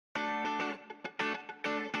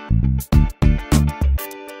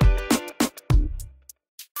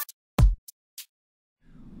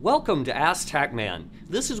Welcome to Ask TaqMan.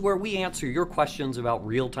 This is where we answer your questions about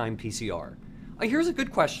real-time PCR. Here's a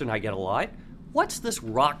good question I get a lot. What's this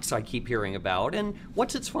ROX I keep hearing about, and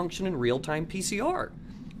what's its function in real-time PCR?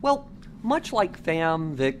 Well, much like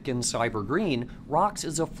FAM, VIC, and SYBR Green, ROX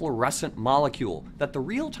is a fluorescent molecule that the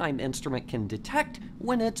real-time instrument can detect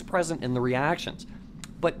when it's present in the reactions.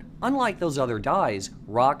 But unlike those other dyes,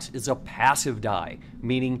 ROX is a passive dye,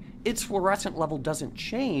 meaning its fluorescent level doesn't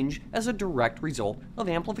change as a direct result of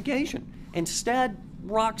amplification. Instead,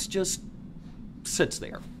 ROX just sits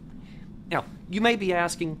there. Now, you may be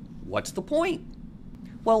asking, what's the point?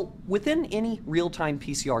 Well, within any real-time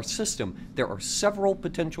PCR system, there are several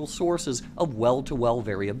potential sources of well-to-well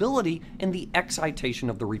variability in the excitation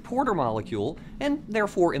of the reporter molecule, and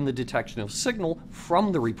therefore in the detection of signal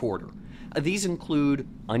from the reporter. These include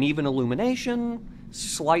uneven illumination,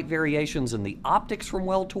 slight variations in the optics from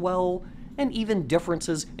well-to-well, and even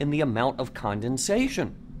differences in the amount of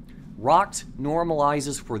condensation. ROX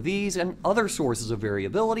normalizes for these and other sources of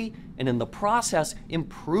variability, and in the process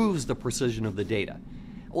improves the precision of the data.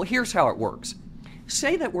 Well, here's how it works.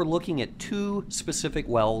 Say that we're looking at two specific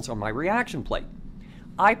wells on my reaction plate.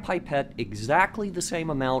 I pipette exactly the same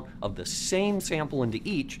amount of the same sample into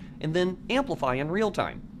each, and then amplify in real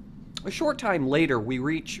time. A short time later, we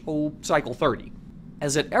reach, cycle 30.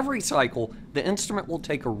 As at every cycle, the instrument will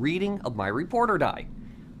take a reading of my reporter dye.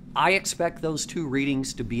 I expect those two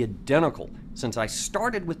readings to be identical, since I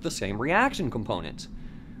started with the same reaction components.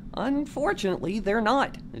 Unfortunately, they're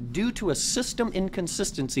not, due to a system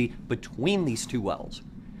inconsistency between these two wells.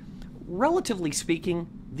 Relatively speaking,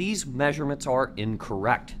 these measurements are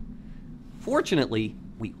incorrect. Fortunately,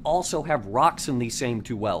 we also have ROX in these same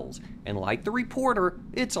two wells, and like the reporter,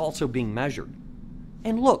 it's also being measured.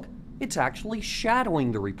 And look, it's actually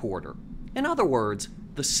shadowing the reporter. In other words,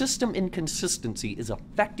 the system inconsistency is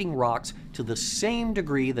affecting ROX to the same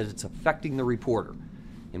degree that it's affecting the reporter.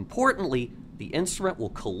 Importantly, the instrument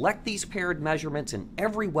will collect these paired measurements in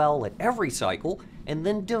every well at every cycle, and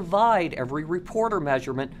then divide every reporter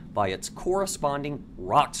measurement by its corresponding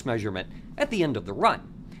ROX measurement at the end of the run.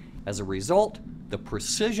 As a result, the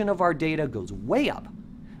precision of our data goes way up.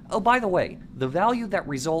 Oh, by the way, the value that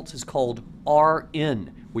results is called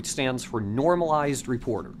RN, which stands for normalized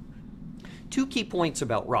reporter. Two key points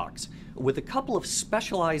about ROX. With a couple of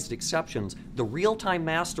specialized exceptions, the real-time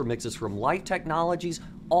master mixes from Light Technologies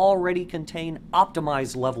already contain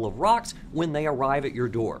optimized level of ROX when they arrive at your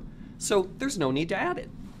door, so there's no need to add it.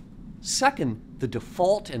 Second, the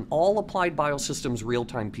default in all Applied Biosystems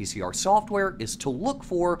real-time PCR software is to look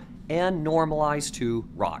for and normalize to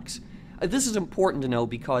ROX. This is important to know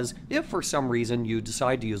because if for some reason you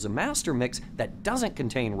decide to use a master mix that doesn't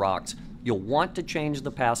contain ROX, you'll want to change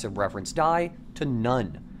the passive reference dye to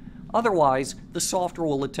none. Otherwise, the software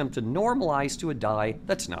will attempt to normalize to a dye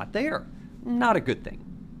that's not there. Not a good thing.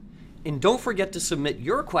 And don't forget to submit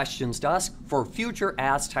your questions to us for future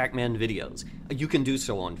Ask TaqMan videos. You can do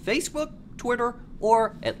so on Facebook, Twitter,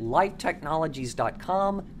 or at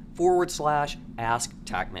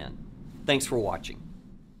lifetechnologies.com/AskTaqMan. Thanks for watching.